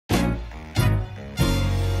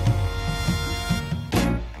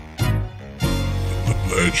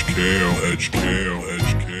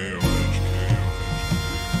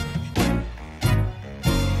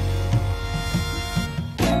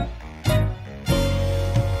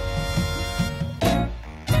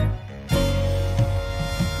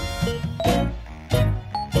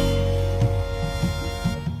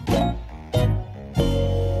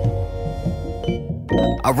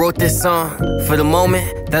I wrote this song for the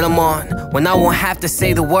moment that I'm on, when I won't have to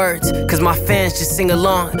say the words, cause my fans just sing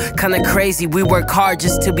along. Kinda crazy, we work hard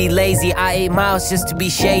just to be lazy. I 8 miles just to be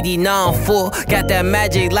shady, now I'm full. Got that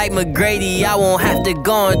magic like McGrady, I won't have to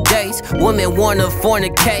go on dates. Women wanna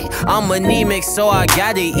fornicate, I'm anemic so I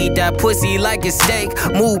gotta eat that pussy like a steak.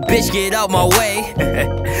 Move bitch, get out my way.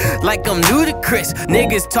 Like I'm ludicrous,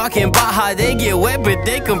 niggas talking about how they get wet but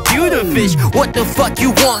they computer fish. What the fuck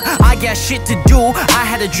you want? I got shit to do. I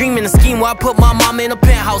had a dream and a scheme where I put my mom in a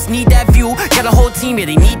penthouse. Need that view, got a whole team, yeah,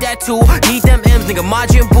 they need that too. Need them M's, nigga,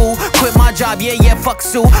 Majin Buu. Quit my job, yeah, fuck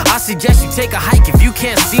Sue. I suggest you take a hike if you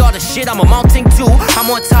can't see all the shit I'm amounting to. I'm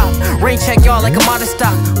on top, rain check y'all like I'm out of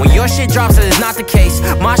stock. When your shit drops, that is not the case.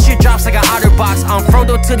 My shit drops like an outer box. I'm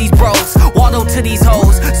Frodo to these bros, Waldo to these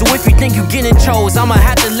hoes. So if you think you getting chose, I'ma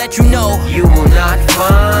have to let you know you will not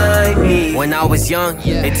find me. When I was young,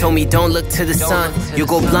 they told me don't look to the sun, you'll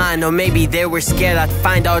go blind. Or maybe they were scared I'd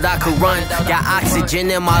find out I could run. Got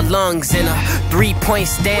oxygen in my lungs in a 3-point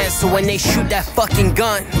stance, so when they shoot that fucking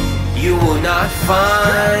gun, you will not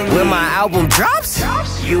find me. When my album drops,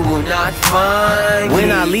 you will not find me.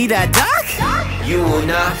 When I leave that dock, you will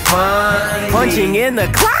not find me. Punching in the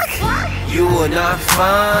clock, you will not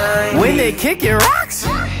find me. When they kicking rocks,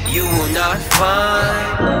 you will not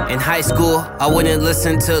find. In high school, I wouldn't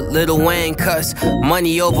listen to Lil Wayne, cause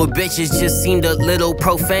money over bitches just seemed a little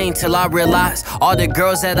profane. Till I realized all the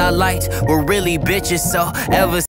girls that I liked were really bitches. So ever